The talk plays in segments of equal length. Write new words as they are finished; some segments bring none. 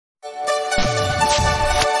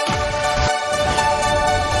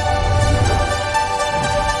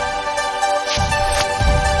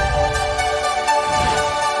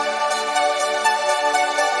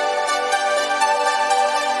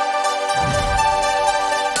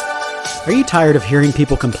Are you tired of hearing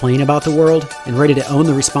people complain about the world and ready to own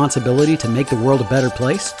the responsibility to make the world a better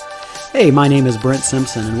place? Hey, my name is Brent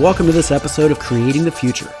Simpson, and welcome to this episode of Creating the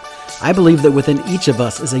Future. I believe that within each of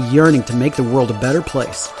us is a yearning to make the world a better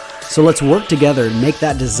place. So let's work together and make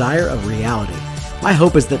that desire a reality. My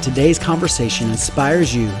hope is that today's conversation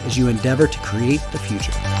inspires you as you endeavor to create the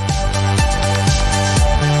future.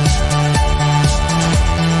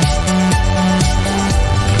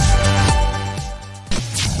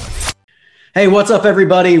 Hey, what's up,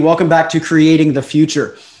 everybody? Welcome back to Creating the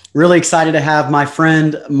Future. Really excited to have my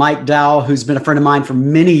friend Mike Dow, who's been a friend of mine for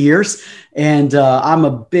many years. And I'm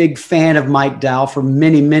a big fan of Mike Dow for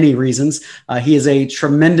many reasons. He is a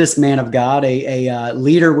tremendous man of God, a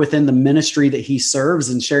leader within the ministry that he serves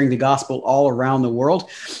and sharing the gospel all around the world,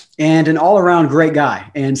 and an all-around great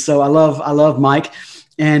guy. And so I love Mike,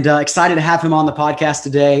 and excited to have him on the podcast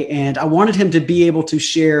today. And I wanted him to be able to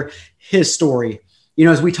share his story. You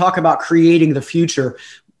know, as we talk about creating the future,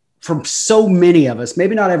 from so many of us,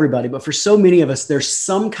 maybe not everybody, but for so many of us, there's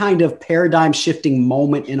some kind of paradigm shifting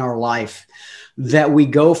moment in our life that we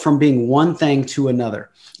go from being one thing to another.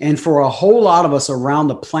 And for a whole lot of us around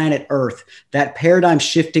the planet Earth, that paradigm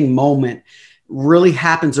shifting moment really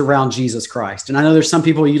happens around Jesus Christ. And I know there's some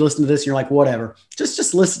people, you listen to this and you're like, whatever,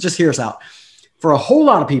 just listen, just hear us out. For a whole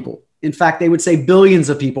lot of people, in fact, they would say billions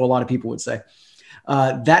of people, a lot of people would say,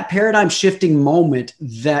 that paradigm shifting moment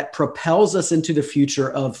that propels us into the future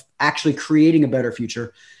of actually creating a better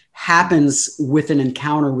future happens with an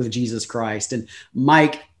encounter with Jesus Christ. And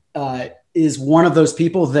Mike is one of those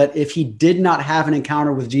people that if he did not have an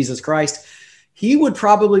encounter with Jesus Christ, he would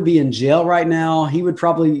probably be in jail right now. He would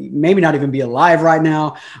probably maybe not even be alive right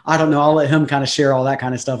now. I don't know. I'll let him kind of share all that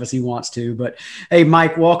kind of stuff as he wants to. But hey,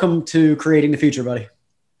 Mike, welcome to Creating the Future, buddy.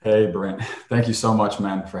 Hey, Brent. Thank you so much,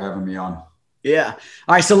 man, for having me on. Yeah.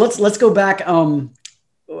 All right. So let's go back. I'm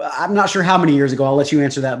not sure how many years ago. I'll let you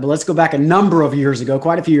answer that, but let's go back a number of years ago,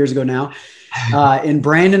 quite a few years ago now, in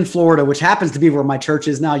Brandon, Florida, which happens to be where my church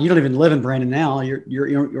is now. You don't even live in Brandon now. You're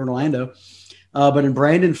in Orlando, but in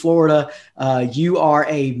Brandon, Florida, you are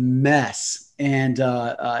a mess, and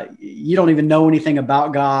you don't even know anything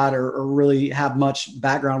about God or really have much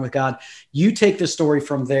background with God. You take the story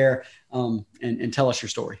from there and tell us your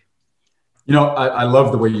story. You know, I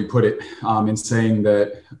love the way you put it in saying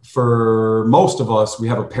that for most of us, we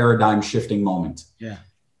have a paradigm shifting moment. Yeah.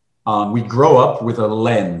 We grow up with a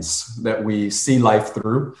lens that we see life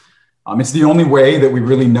through. It's the only way that we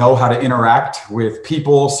really know how to interact with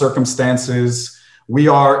people, circumstances. We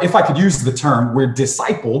are, if I could use the term, we're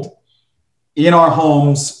discipled in our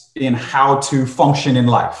homes in how to function in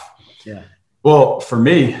life. Yeah. Well, for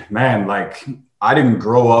me, man, I didn't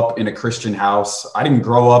grow up in a Christian house. I didn't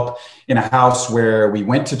grow up in a house where we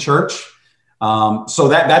went to church. So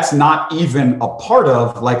that's not even a part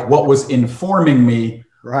of what was informing me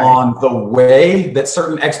on the way that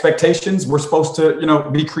certain expectations were supposed to,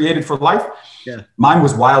 be created for life. Yeah. Mine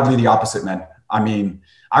was wildly the opposite, man. I mean,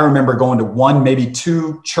 I remember going to one, maybe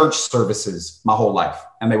two church services my whole life,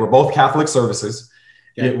 and they were both Catholic services.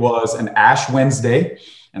 Yeah. It was an Ash Wednesday.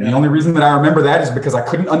 And the only reason that I remember that is because I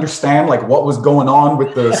couldn't understand what was going on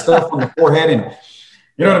with the stuff on the forehead. And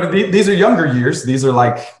you know what I mean? These are younger years. These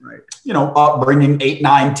are upbringing, 8,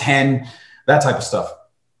 9, 10, that type of stuff.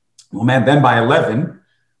 Well, man, then by 11,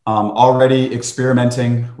 already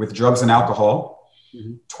experimenting with drugs and alcohol,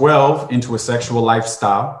 12 into a sexual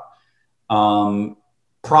lifestyle,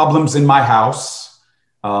 problems in my house,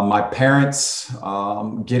 my parents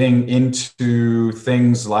getting into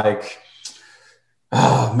things like,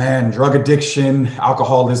 oh man, drug addiction,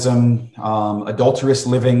 alcoholism, adulterous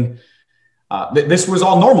living. This was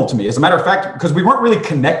all normal to me. As a matter of fact, because we weren't really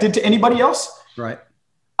connected to anybody else. Right.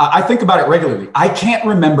 I think about it regularly. I can't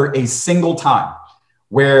remember a single time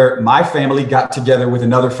where my family got together with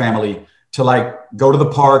another family to go to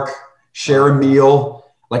the park, share a meal.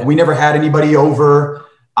 We never had anybody over.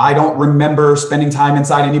 I don't remember spending time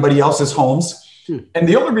inside anybody else's homes. And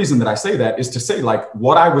the only reason that I say that is to say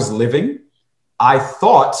what I was living, I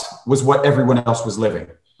thought was what everyone else was living.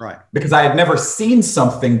 Right. Because I had never seen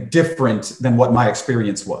something different than what my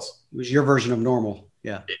experience was. It was your version of normal.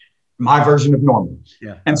 Yeah. My version of normal.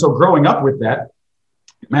 Yeah. And so growing up with that,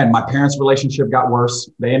 man, my parents' relationship got worse.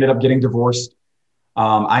 They ended up getting divorced.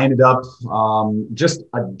 I ended up just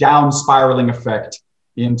a down spiraling effect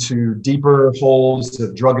into deeper holes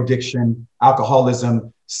of drug addiction,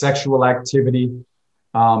 alcoholism, sexual activity.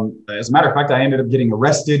 As a matter of fact, I ended up getting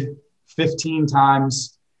arrested 15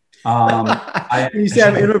 times. You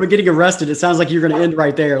said I ended up getting arrested. It sounds like you're going to end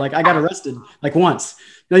right there. I got arrested once.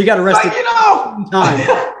 No, you got arrested. Time. No,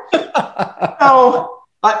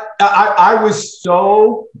 I was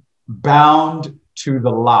so bound to the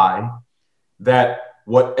lie that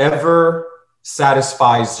whatever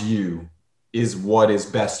satisfies you is what is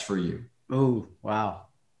best for you. Oh, wow.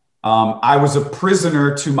 I was a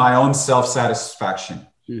prisoner to my own self-satisfaction.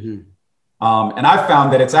 Mm-hmm. And I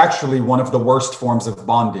found that it's actually one of the worst forms of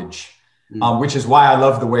bondage, which is why I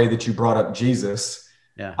love the way that you brought up Jesus.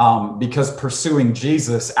 Yeah. Because pursuing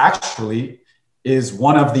Jesus actually is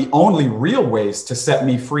one of the only real ways to set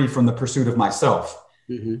me free from the pursuit of myself.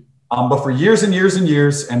 Mm-hmm. But for years and years and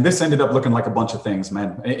years, and this ended up looking like a bunch of things,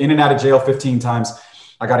 man. In and out of jail 15 times.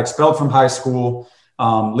 I got expelled from high school,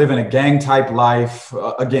 living a gang type life.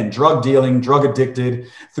 Again, drug dealing, drug addicted.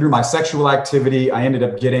 Through my sexual activity, I ended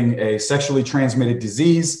up getting a sexually transmitted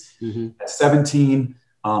disease at 17.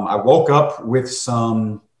 I woke up with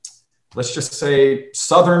some, let's just say,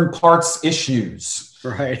 Southern parts issues.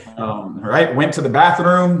 Right. Right. Went to the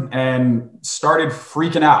bathroom and started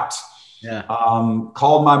freaking out. Yeah.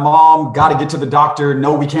 Called my mom, got to get to the doctor.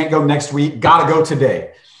 No, we can't go next week. Got to go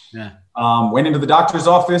today. Yeah. Went into the doctor's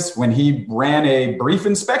office. When he ran a brief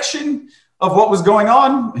inspection of what was going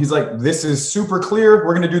on, he's like, this is super clear.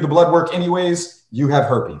 We're going to do the blood work anyways. You have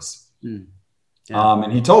herpes. Yeah.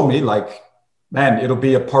 And he told me, like, man, it'll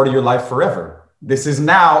be a part of your life forever. This is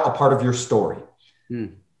now a part of your story.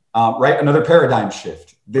 Right. Another paradigm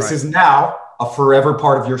shift. This is now a forever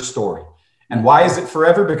part of your story. And why is it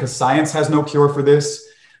forever? Because science has no cure for this.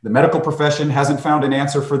 The medical profession hasn't found an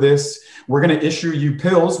answer for this. We're going to issue you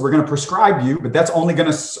pills. We're going to prescribe you, but that's only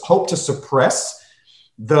going to hope to suppress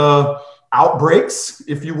the outbreaks,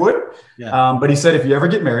 if you would. Yeah. But he said, if you ever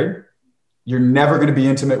get married, you're never going to be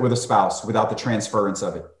intimate with a spouse without the transference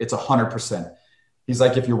of it. It's 100%. He's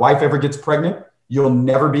like, if your wife ever gets pregnant, you'll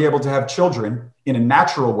never be able to have children in a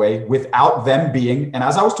natural way without them being, and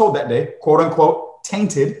as I was told that day, quote unquote,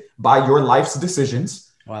 tainted by your life's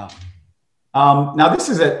decisions. Wow. Now this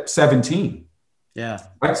is at 17. Yeah.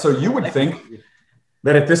 Right. So you would think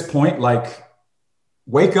that at this point, like,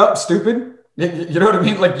 wake up, stupid. You know what I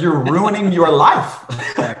mean? Like, you're ruining your life.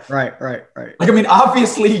 Right. Like, I mean,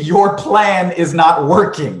 obviously your plan is not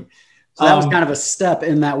working. So that was kind of a step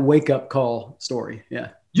in that wake up call story. Yeah.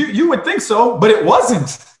 You would think so, but it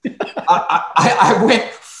wasn't. I went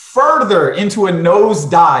further into a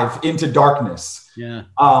nosedive into darkness. Yeah.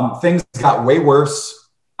 Things got way worse.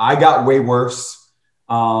 I got way worse.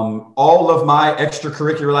 All of my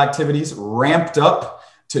extracurricular activities ramped up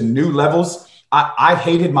to new levels. I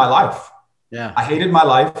hated my life. Yeah. I hated my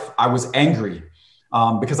life. I was angry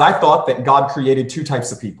because I thought that God created two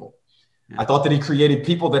types of people. Yeah. I thought that he created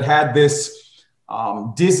people that had this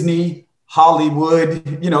Disney,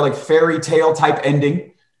 Hollywood, like fairy tale type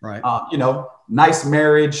ending. Right. Nice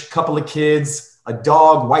marriage, couple of kids, a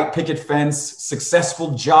dog, white picket fence,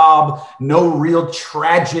 successful job, no real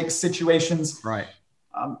tragic situations. Right.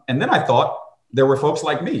 And then I thought there were folks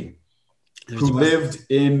like me who lived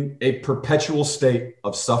in a perpetual state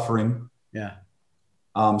of suffering,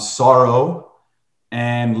 sorrow,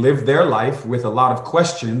 and lived their life with a lot of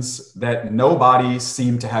questions that nobody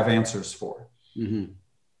seemed to have answers for. Mm-hmm.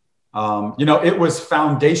 It was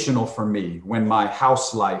foundational for me when my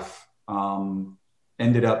house life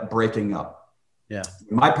ended up breaking up. Yeah.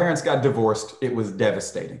 When my parents got divorced, it was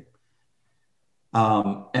devastating.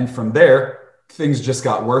 And from there, things just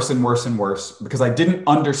got worse and worse and worse because I didn't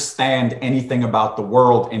understand anything about the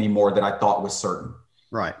world anymore that I thought was certain.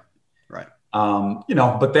 Right.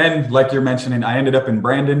 But then, like you're mentioning, I ended up in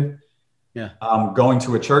Brandon, going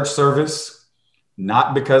to a church service,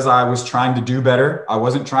 not because I was trying to do better. I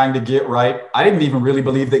wasn't trying to get right. I didn't even really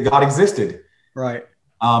believe that God existed. Right.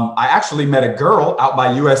 I actually met a girl out by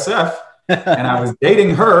USF and I was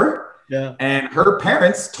dating her. Yeah. And her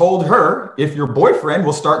parents told her, if your boyfriend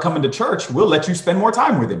will start coming to church, we'll let you spend more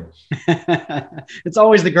time with him. It's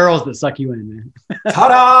always the girls that suck you in, man.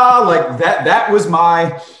 Ta-da! Like that was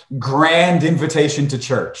my grand invitation to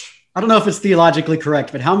church. I don't know if it's theologically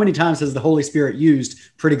correct, but how many times has the Holy Spirit used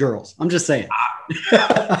pretty girls? I'm just saying.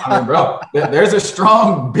 I mean, bro, there's a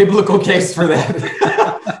strong biblical case for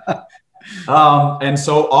that. And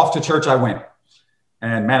so off to church I went.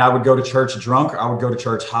 And man, I would go to church drunk. I would go to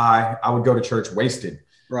church high. I would go to church wasted.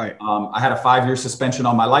 Right. I had a 5-year suspension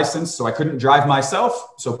on my license, so I couldn't drive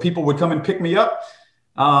myself. So people would come and pick me up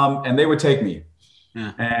and they would take me.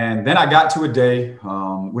 Yeah. And then I got to a day,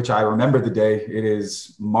 which I remember the day. It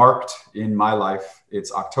is marked in my life.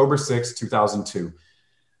 It's October 6th, 2002.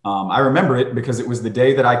 I remember it because it was the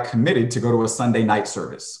day that I committed to go to a Sunday night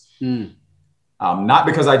service. Not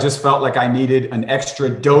because I just felt like I needed an extra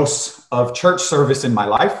dose of church service in my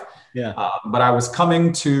life, but I was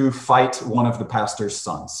coming to fight one of the pastor's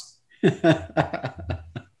sons.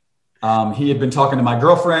 He had been talking to my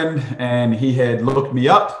girlfriend, and he had looked me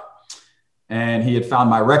up, and he had found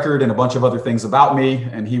my record and a bunch of other things about me.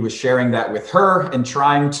 And he was sharing that with her and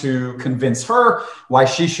trying to convince her why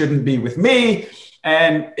she shouldn't be with me.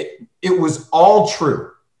 And it was all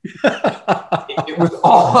true. It was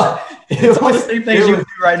all, it's all the same things you do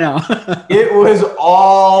right now. It was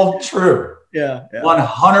all true. Yeah.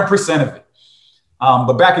 100% of it.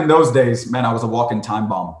 But back in those days, man, I was a walking time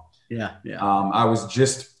bomb. Yeah. I was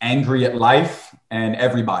just angry at life and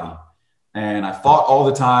everybody. And I fought all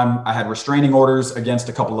the time. I had restraining orders against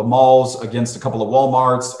a couple of malls, against a couple of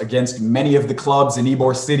Walmarts, against many of the clubs in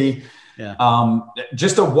Ybor City. Yeah.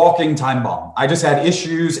 Just a walking time bomb. I just had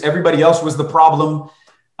issues. Everybody else was the problem.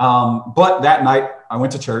 But that night I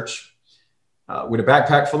went to church with a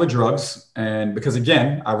backpack full of drugs. And because,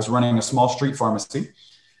 again, I was running a small street pharmacy.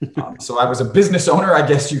 So I was a business owner, I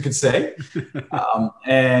guess you could say,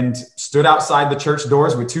 and stood outside the church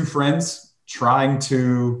doors with two friends trying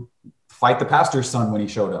to fight the pastor's son when he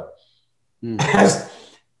showed up.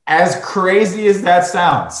 As crazy as that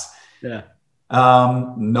sounds. Yeah.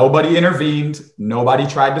 Nobody intervened. Nobody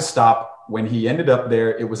tried to stop. When he ended up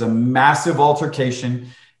there, it was a massive altercation,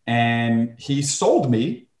 and he sold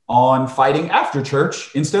me on fighting after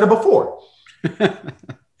church instead of before.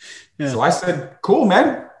 Yeah. So I said, cool,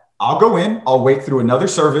 man, I'll go in. I'll wait through another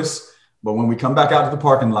service. But when we come back out to the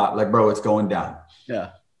parking lot, like, bro, it's going down.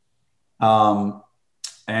 Yeah.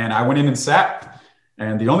 And I went in and sat.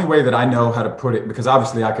 And the only way that I know how to put it, because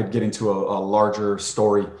obviously I could get into a larger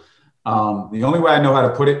story. The only way I know how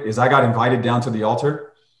to put it is I got invited down to the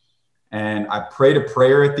altar, and I prayed a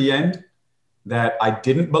prayer at the end that I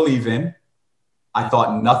didn't believe in. I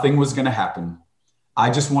thought nothing was going to happen. I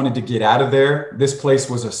just wanted to get out of there. This place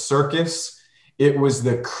was a circus. It was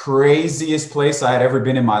the craziest place I had ever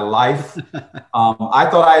been in my life. I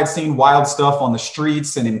thought I had seen wild stuff on the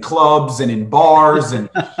streets and in clubs and in bars and,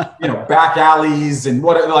 back alleys and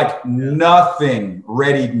nothing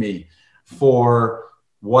readied me for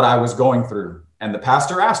what I was going through. And the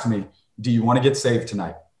pastor asked me, do you want to get saved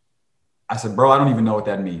tonight? I said, bro, I don't even know what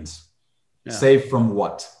that means. Yeah. Saved from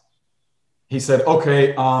what? He said,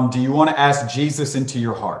 okay, do you want to ask Jesus into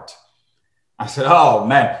your heart? I said, oh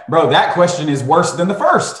man, bro, that question is worse than the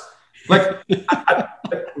first. Like,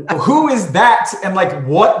 who is that? And like,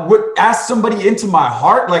 what would ask somebody into my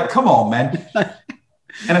heart? Like, come on, man.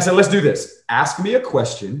 And I said, let's do this. Ask me a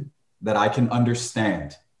question that I can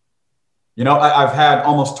understand. I've had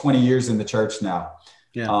almost 20 years in the church now.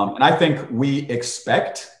 Yeah. And I think we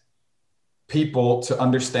expect people to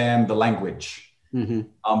understand the language.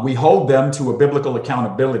 Mm-hmm. We hold them to a biblical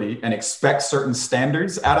accountability and expect certain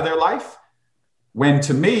standards out of their life, when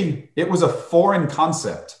to me, it was a foreign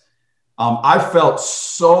concept. I felt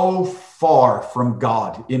so far from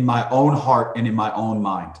God in my own heart and in my own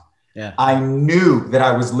mind. Yeah. I knew that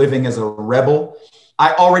I was living as a rebel.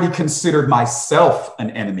 I already considered myself an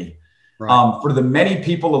enemy. Right. For the many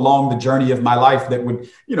people along the journey of my life that would,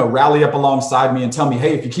 rally up alongside me and tell me,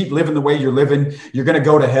 hey, if you keep living the way you're living, you're going to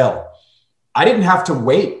go to hell. I didn't have to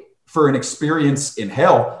wait for an experience in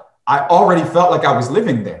hell. I already felt like I was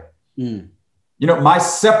living there. My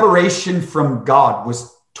separation from God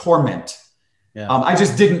was torment. Yeah. I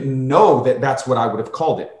just didn't know that that's what I would have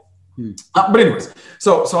called it. But anyways,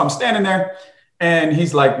 so I'm standing there and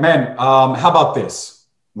he's like, man, how about this?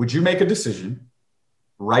 Would you make a decision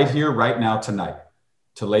right here, right now, tonight,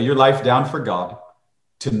 to lay your life down for God,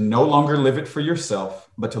 to no longer live it for yourself,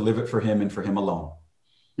 but to live it for him and for him alone?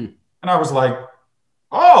 And I was like,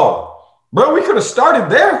 oh, bro, we could have started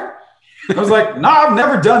there. I was like, no, I've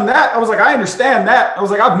never done that. I was like, I understand that. I was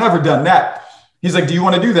like, I've never done that. He's like, do you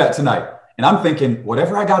want to do that tonight? And I'm thinking,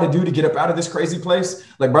 whatever I got to do to get up out of this crazy place,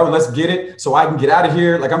 like, bro, let's get it so I can get out of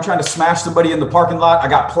here. Like, I'm trying to smash somebody in the parking lot. I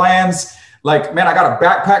got plans. Like, man, I got a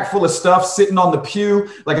backpack full of stuff sitting on the pew.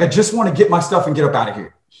 Like, I just want to get my stuff and get up out of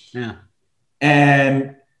here. Yeah.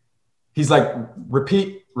 And he's like,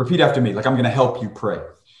 repeat after me. Like, I'm going to help you pray.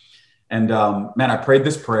 And man, I prayed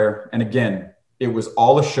this prayer. And again, it was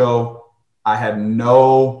all a show. I had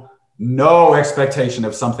no expectation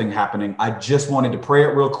of something happening. I just wanted to pray it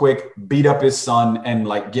real quick, beat up his son, and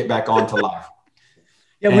like get back on to life.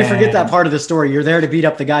 Yeah, we forget that part of the story. You're there to beat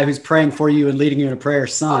up the guy who's praying for you and leading you in a prayer,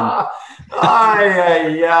 son.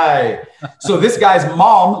 So this guy's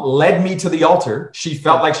mom led me to the altar. She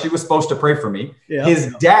felt like she was supposed to pray for me. Yeah.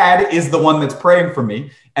 His dad is the one that's praying for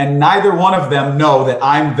me. And neither one of them know that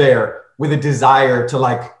I'm there with a desire to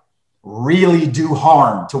like really do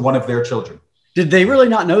harm to one of their children. Did they really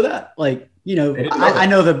not know that? Like, I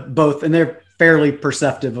know them both, and they're fairly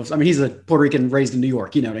perceptive of, he's a Puerto Rican raised in New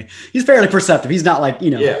York, he's fairly perceptive. He's not like,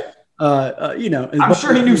 I'm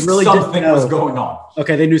sure he knew really something was going on.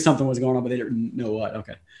 Okay. They knew something was going on, but they didn't know what.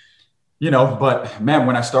 Okay. But man,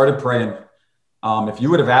 when I started praying, if you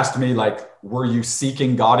would have asked me, like, were you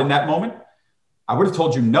seeking God in that moment? I would have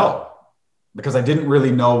told you no, because I didn't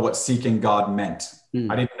really know what seeking God meant.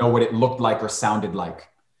 I didn't know what it looked like or sounded like.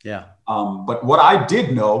 Yeah. But what I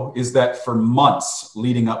did know is that for months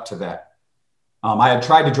leading up to that, I had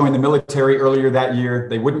tried to join the military earlier that year.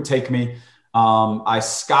 They wouldn't take me. I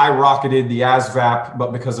skyrocketed the ASVAB,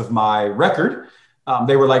 but because of my record,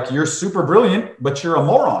 they were like, "You're super brilliant, but you're a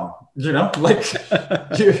moron." Like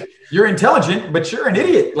you're intelligent, but you're an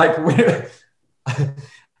idiot. Like,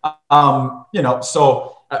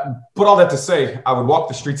 So put all that to say, I would walk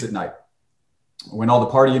the streets at night when all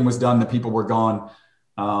the partying was done, the people were gone,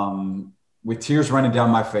 with tears running down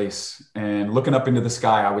my face and looking up into the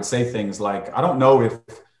sky. I would say things like, "I don't know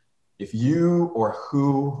if you or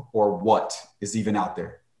who or what is even out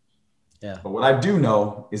there. Yeah. But what I do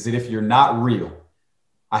know is that if you're not real,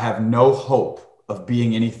 I have no hope of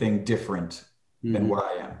being anything different than what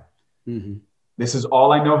I am. Mm-hmm. This is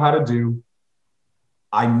all I know how to do."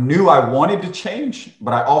 I knew I wanted to change,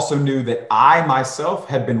 but I also knew that I myself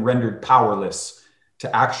had been rendered powerless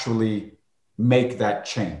to actually make that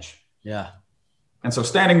change. Yeah. And so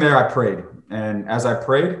standing there, I prayed. And as I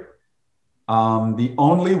prayed, the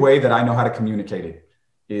only way that I know how to communicate it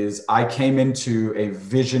is I came into a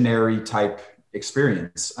visionary type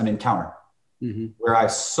experience, an encounter, where I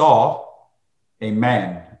saw a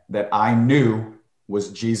man that I knew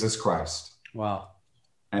was Jesus Christ. Wow.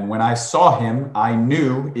 And when I saw him, I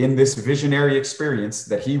knew in this visionary experience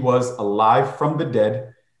that he was alive from the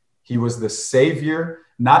dead. He was the savior,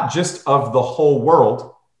 not just of the whole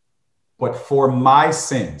world, but for my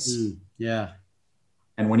sins. Yeah.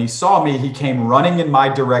 And when he saw me, he came running in my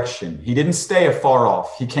direction. He didn't stay afar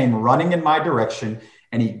off. He came running in my direction,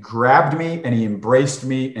 and he grabbed me and he embraced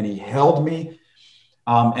me and he held me,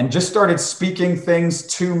 and just started speaking things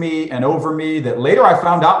to me and over me that later I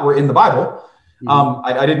found out were in the Bible.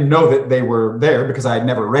 I didn't know that they were there because I had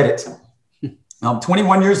never read it.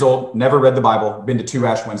 21 years old, never read the Bible, been to 2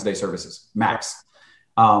 Ash Wednesday services, max.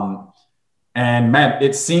 And man,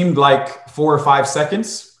 it seemed like 4 or 5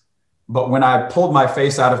 seconds, but when I pulled my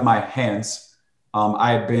face out of my hands,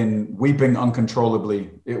 I had been weeping uncontrollably.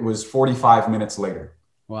 It was 45 minutes later.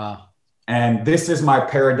 Wow. And this is my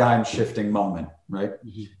paradigm shifting moment, right?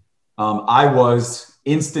 I was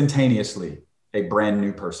instantaneously a brand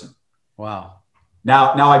new person. Wow.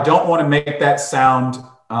 Now I don't want to make that sound,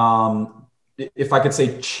 if I could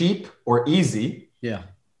say, cheap or easy. Yeah.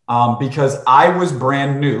 Because I was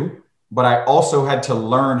brand new, but I also had to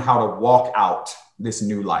learn how to walk out this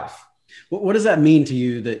new life. What does that mean to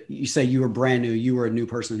you that you say you were brand new, you were a new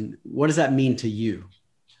person? What does that mean to you?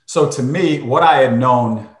 So to me, what I had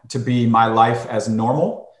known to be my life as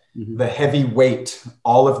normal, the heavy weight,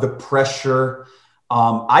 all of the pressure,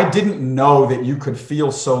 I didn't know that you could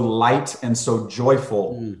feel so light and so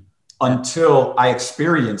joyful until I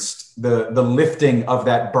experienced the lifting of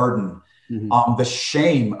that burden, the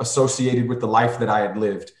shame associated with the life that I had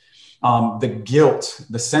lived, the guilt,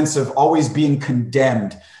 the sense of always being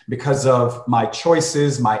condemned because of my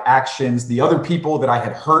choices, my actions, the other people that I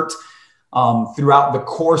had hurt throughout the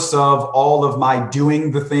course of all of my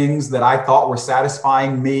doing the things that I thought were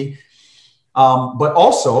satisfying me, but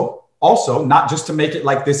also not just to make it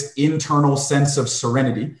like this internal sense of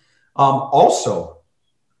serenity. Also,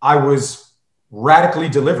 I was radically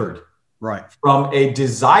delivered from a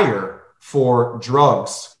desire for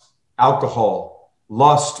drugs, alcohol,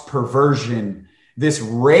 lust, perversion, this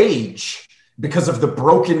rage because of the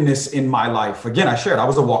brokenness in my life. Again, I shared, I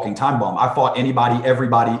was a walking time bomb. I fought anybody,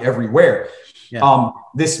 everybody, everywhere. Yeah.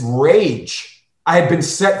 This rage, I had been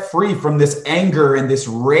set free from this anger and this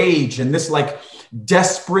rage and this like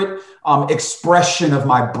desperate expression of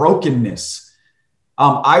my brokenness.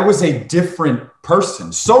 I was a different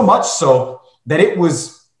person, so much so that it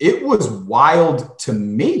was wild to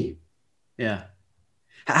me. Yeah.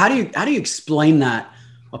 How do you explain that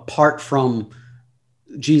apart from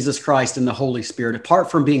Jesus Christ and the Holy Spirit,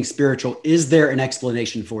 apart from being spiritual? Is there an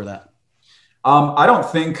explanation for that? I don't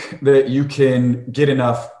think that you can get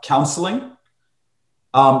enough counseling.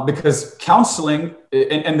 Because counseling,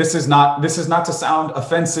 and this is not to sound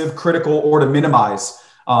offensive, critical, or to minimize.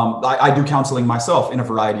 I do counseling myself in a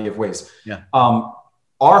variety of ways. Yeah.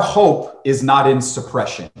 Our hope is not in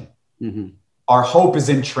suppression. Our hope is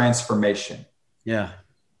in transformation. Yeah.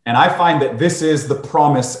 And I find that this is the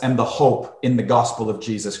promise and the hope in the gospel of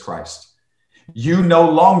Jesus Christ. You no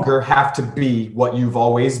longer have to be what you've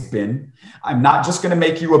always been. I'm not just going to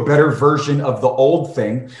make you a better version of the old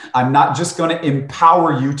thing. I'm not just going to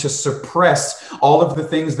empower you to suppress all of the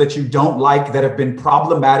things that you don't like that have been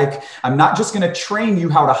problematic. I'm not just going to train you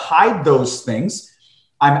how to hide those things.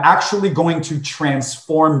 I'm actually going to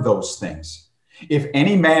transform those things. If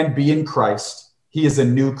any man be in Christ, he is a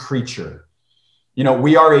new creature. You know,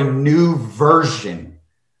 we are a new version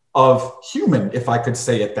of human, if I could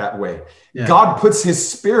say it that way. Yeah. God puts his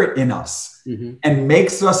spirit in us and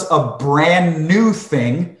makes us a brand new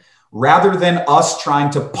thing rather than us trying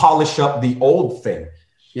to polish up the old thing.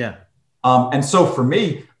 Yeah. And so for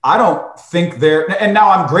me, I don't think and now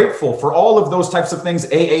I'm grateful for all of those types of things,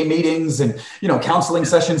 AA meetings and, you know, counseling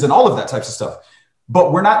sessions and all of that types of stuff.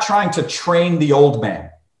 But we're not trying to train the old man.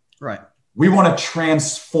 Right. We want to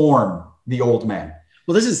transform the old man.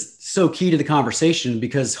 Well, this is so key to the conversation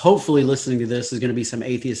because hopefully listening to this is going to be some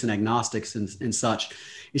atheists and agnostics and such.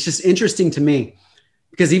 It's just interesting to me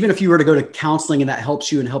because even if you were to go to counseling and that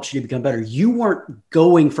helps you and helps you to become better, you weren't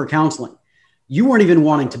going for counseling. You weren't even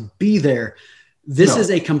wanting to be there. This is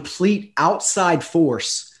a complete outside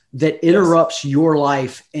force that interrupts your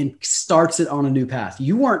life and starts it on a new path.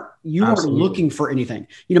 You weren't looking for anything,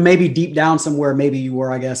 you know, maybe deep down somewhere, maybe you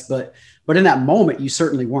were, I guess, but in that moment, you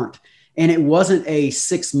certainly weren't. And it wasn't a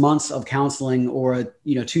 6 months of counseling or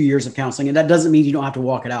 2 years of counseling. And that doesn't mean you don't have to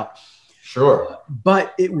walk it out. Sure.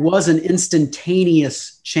 But it was an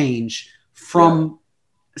instantaneous change from,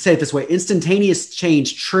 say it this way, instantaneous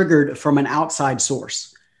change triggered from an outside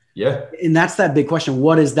source. Yeah. And that's that big question.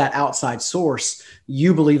 What is that outside source?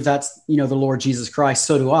 You believe that's, the Lord Jesus Christ.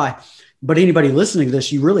 So do I. But anybody listening to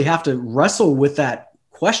this, you really have to wrestle with that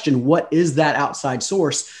question. What is that outside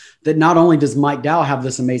source? That not only does Mike Dow have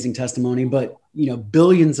this amazing testimony, but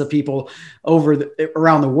billions of people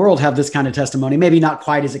around the world have this kind of testimony. Maybe not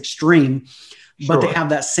quite as extreme, but they have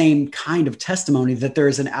that same kind of testimony that there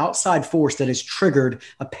is an outside force that has triggered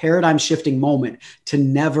a paradigm shifting moment to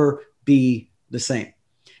never be the same.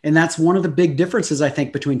 And that's one of the big differences, I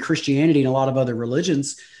think, between Christianity and a lot of other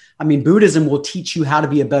religions. I mean, Buddhism will teach you how to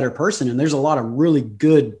be a better person. And there's a lot of really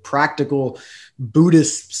good practical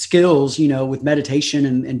Buddhist skills, with meditation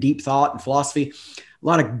and deep thought and philosophy, a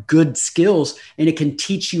lot of good skills. And it can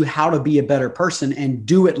teach you how to be a better person and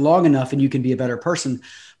do it long enough and you can be a better person.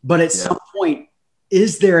 But at some point,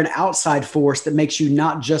 is there an outside force that makes you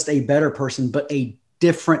not just a better person, but a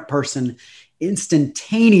different person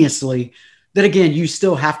instantaneously? That again, you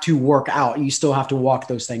still have to work out. You still have to walk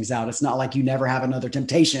those things out. It's not like you never have another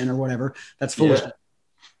temptation or whatever. That's foolish.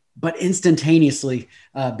 But instantaneously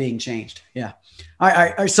being changed. Yeah. All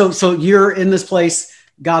right. So you're in this place.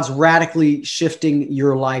 God's radically shifting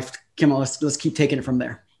your life. Come on, let's keep taking it from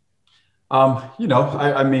there.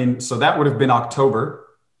 I mean, so that would have been October.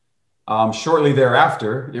 Shortly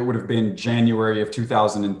thereafter, it would have been January of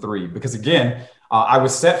 2003. Because again, I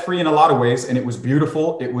was set free in a lot of ways, and it was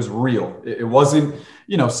beautiful. It was real. It wasn't,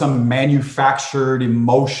 some manufactured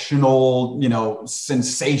emotional,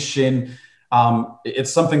 sensation.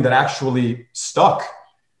 It's something that actually stuck.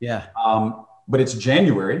 Yeah. But it's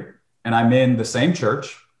January, and I'm in the same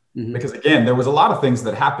church because, again, there was a lot of things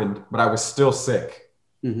that happened, but I was still sick.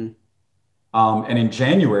 And in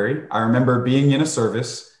January, I remember being in a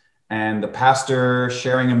service and the pastor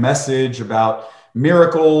sharing a message about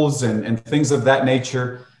miracles and things of that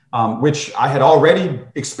nature, which I had already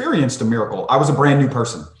experienced a miracle. I was a brand new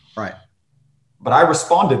person. Right. But I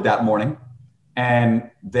responded that morning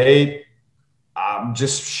and they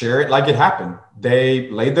just share it like it happened. They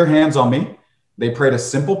laid their hands on me. They prayed a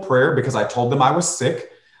simple prayer because I told them I was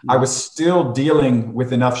sick. I was still dealing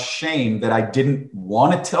with enough shame that I didn't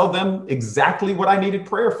want to tell them exactly what I needed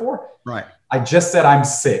prayer for. Right. I just said I'm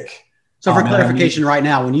sick. So for clarification right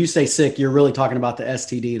now, when you say sick, you're really talking about the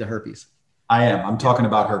STD, the herpes. I am. I'm talking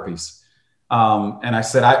about herpes. And I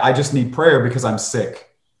said, I just need prayer because I'm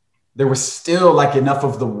sick. There was still like enough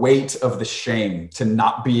of the weight of the shame to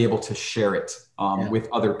not be able to share it with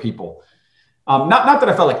other people. Not that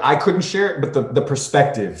I felt like I couldn't share it, but the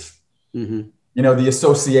perspective, the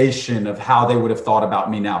association of how they would have thought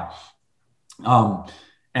about me now.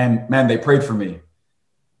 And man, they prayed for me.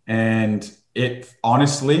 And it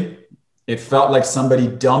felt like somebody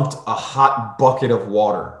dumped a hot bucket of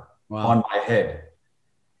water on my head.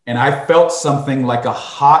 And I felt something like a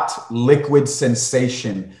hot liquid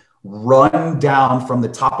sensation run down from the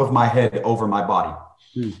top of my head over my body.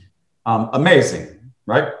 Amazing,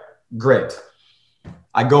 right? Great.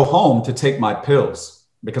 I go home to take my pills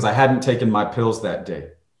because I hadn't taken my pills that day.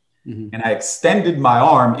 And I extended my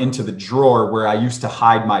arm into the drawer where I used to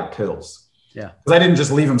hide my pills. Yeah. Because I didn't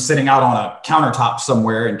just leave them sitting out on a countertop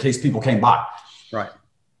somewhere in case people came by. Right.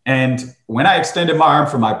 And when I extended my arm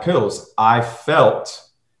for my pills, I felt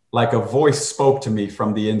like a voice spoke to me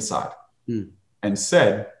from the inside and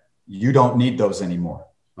said, you don't need those anymore.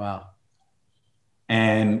 Wow.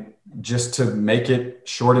 And just to make it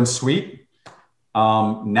short and sweet,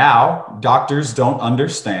 now doctors don't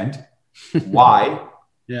understand why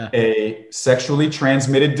a sexually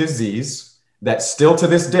transmitted disease that still to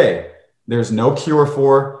this day, there's no cure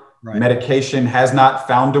for, medication has not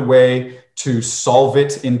found a way to solve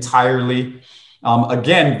it entirely.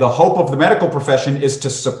 Again, the hope of the medical profession is to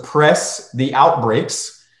suppress the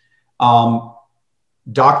outbreaks.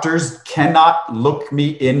 Doctors cannot look me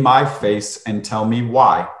in my face and tell me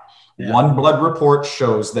why. Yeah. One blood report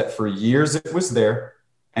shows that for years it was there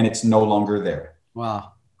and it's no longer there.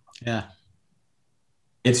 Wow. Yeah.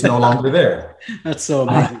 It's no longer there. That's so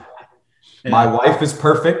amazing. My wife is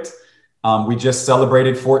perfect. We just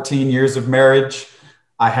celebrated 14 years of marriage.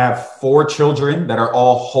 I have 4 children that are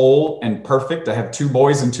all whole and perfect. I have 2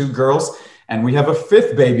 boys and 2 girls, and we have a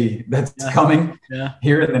 5th baby that's coming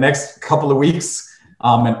here in the next couple of weeks.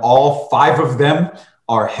 And all 5 of them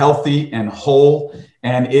are healthy and whole.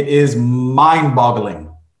 And it is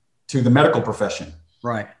mind-boggling to the medical profession.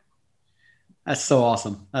 Right. That's so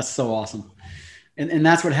awesome. That's so awesome. And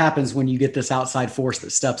that's what happens when you get this outside force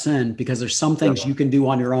that steps in, because there's some things you can do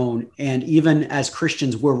on your own. And even as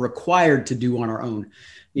Christians, we're required to do on our own.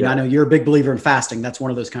 You know, I know you're a big believer in fasting. That's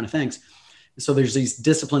one of those kind of things. So there's these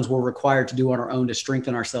disciplines we're required to do on our own to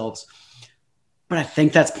strengthen ourselves. But I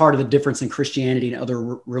think that's part of the difference in Christianity and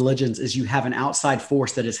other religions is you have an outside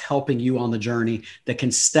force that is helping you on the journey that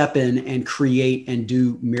can step in and create and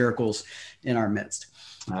do miracles in our midst.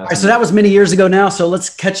 All right, so that was many years ago now. So let's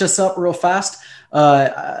catch us up real fast.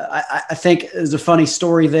 I think there's a funny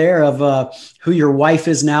story there of who your wife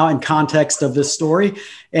is now in context of this story.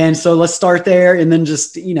 And so let's start there and then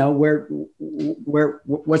just, you know,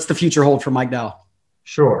 what's the future hold for Mike Dowell?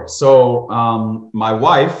 Sure. So my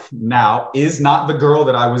wife now is not the girl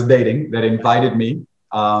that I was dating that invited me.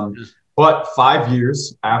 But 5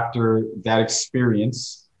 years after that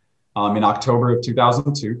experience, in October of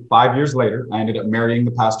 2002, 5 years later, I ended up marrying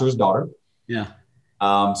the pastor's daughter. Yeah.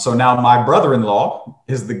 So now my brother-in-law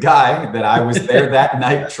is the guy that I was there that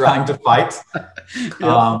night trying to fight.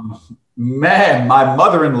 Man, my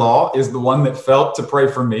mother-in-law is the one that felt to pray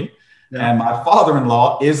for me. Yeah. And my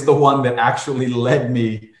father-in-law is the one that actually led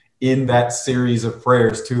me in that series of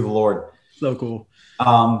prayers to the Lord. So cool.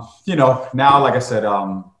 You know, now, like I said,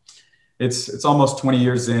 it's almost 20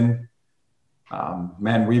 years in.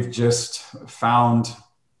 Man, we've just found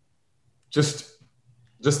just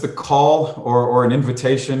the call or an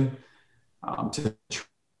invitation to the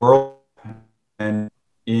world, and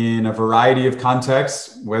in a variety of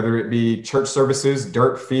contexts, whether it be church services,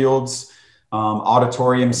 dirt fields,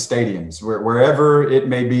 auditoriums, stadiums, wherever it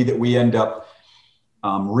may be that we end up.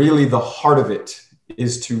 Really, the heart of it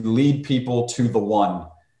is to lead people to the one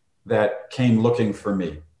that came looking for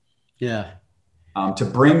me. Yeah. To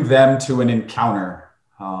bring them to an encounter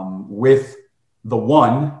with the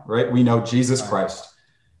one, right? We know Jesus Christ,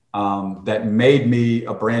 that made me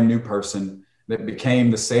a brand new person, that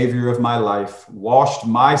became the savior of my life, washed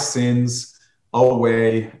my sins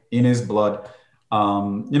away in his blood.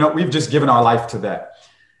 You know, we've just given our life to that.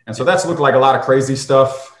 And so that's looked like a lot of crazy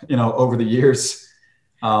stuff, you know, over the years,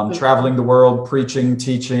 traveling the world, preaching,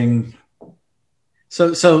 teaching.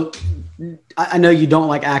 So I know you don't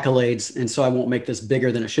like accolades, and so I won't make this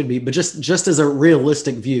bigger than it should be, but just as a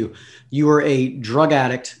realistic view, you were a drug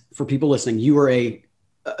addict. For people listening, you were a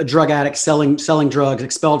drug addict selling drugs,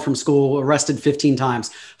 expelled from school, arrested 15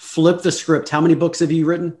 times. Flip the script. How many books have you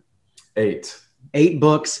written? 8. 8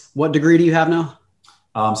 books. What degree do you have now?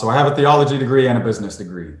 So I have a theology degree and a business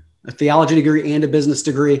degree. A theology degree and a business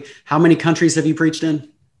degree. How many countries have you preached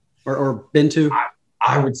in or been to?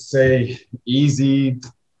 I would say easy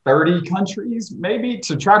 30 countries, maybe,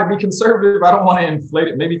 to try to be conservative. I don't want to inflate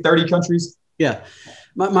it. Maybe 30 countries. Yeah.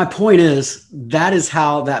 My point is, that is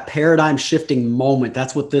how that paradigm shifting moment,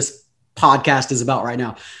 that's what this podcast is about right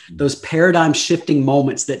now. Those paradigm shifting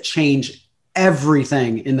moments that change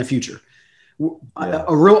everything in the future. Yeah.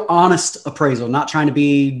 A real honest appraisal, not trying to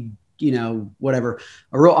be, you know, whatever,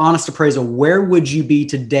 a real honest appraisal. Where would you be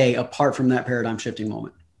today apart from that paradigm shifting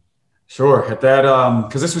moment? Sure. At that,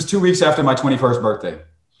 because this was 2 weeks after my 21st birthday.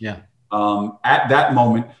 Yeah. At that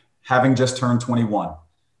moment, having just turned 21,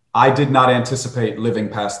 I did not anticipate living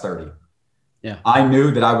past 30. Yeah. I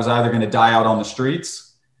knew that I was either going to die out on the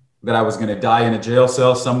streets, that I was going to die in a jail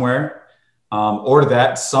cell somewhere, or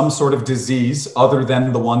that some sort of disease other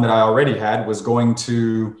than the one that I already had was going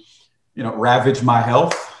to ravaged my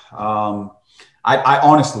health. I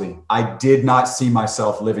honestly, I did not see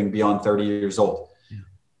myself living beyond 30 years old.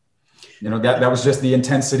 Yeah. That was just the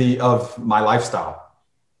intensity of my lifestyle.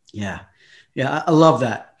 Yeah. Yeah. I love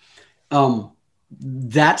that.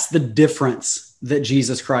 That's the difference that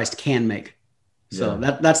Jesus Christ can make. So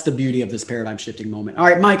that's the beauty of this paradigm shifting moment. All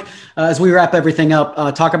right, Mike, as we wrap everything up,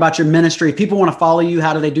 talk about your ministry. If people want to follow you,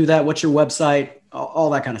 how do they do that? What's your website? All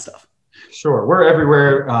that kind of stuff. Sure. We're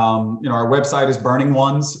everywhere. Our website is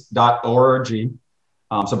burningones.org.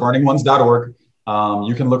 So burningones.org.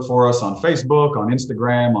 You can look for us on Facebook, on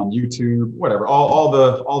Instagram, on YouTube, whatever, all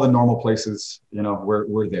the normal places,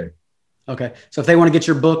 we're there. Okay. So if they want to get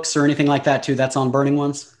your books or anything like that too, that's on Burning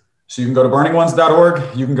Ones. So you can go to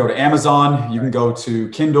burningones.org. You can go to Amazon. You can go to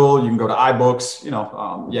Kindle. You can go to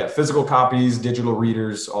iBooks. Physical copies, digital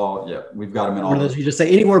readers. We've got them in all. Those you just say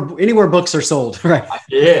anywhere books are sold, right?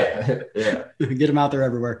 Yeah. Get them out there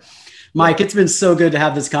everywhere. Mike, it's been so good to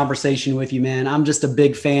have this conversation with you, man. I'm just a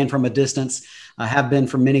big fan from a distance. I have been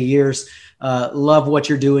for many years. Love what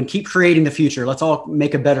you're doing. Keep creating the future. Let's all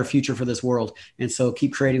make a better future for this world. And so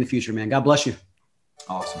keep creating the future, man. God bless you.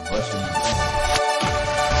 Awesome. Bless you, man.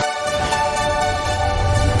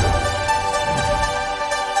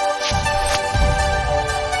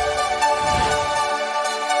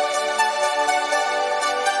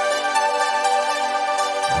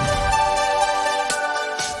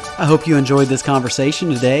 I hope you enjoyed this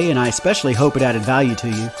conversation today, and I especially hope it added value to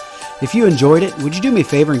you. If you enjoyed it, would you do me a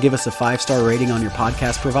favor and give us a 5-star rating on your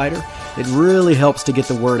podcast provider? It really helps to get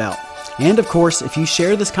the word out. And of course, if you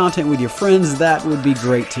share this content with your friends, that would be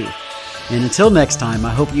great too. And until next time,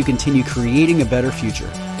 I hope you continue creating a better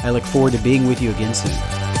future. I look forward to being with you again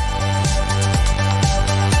soon.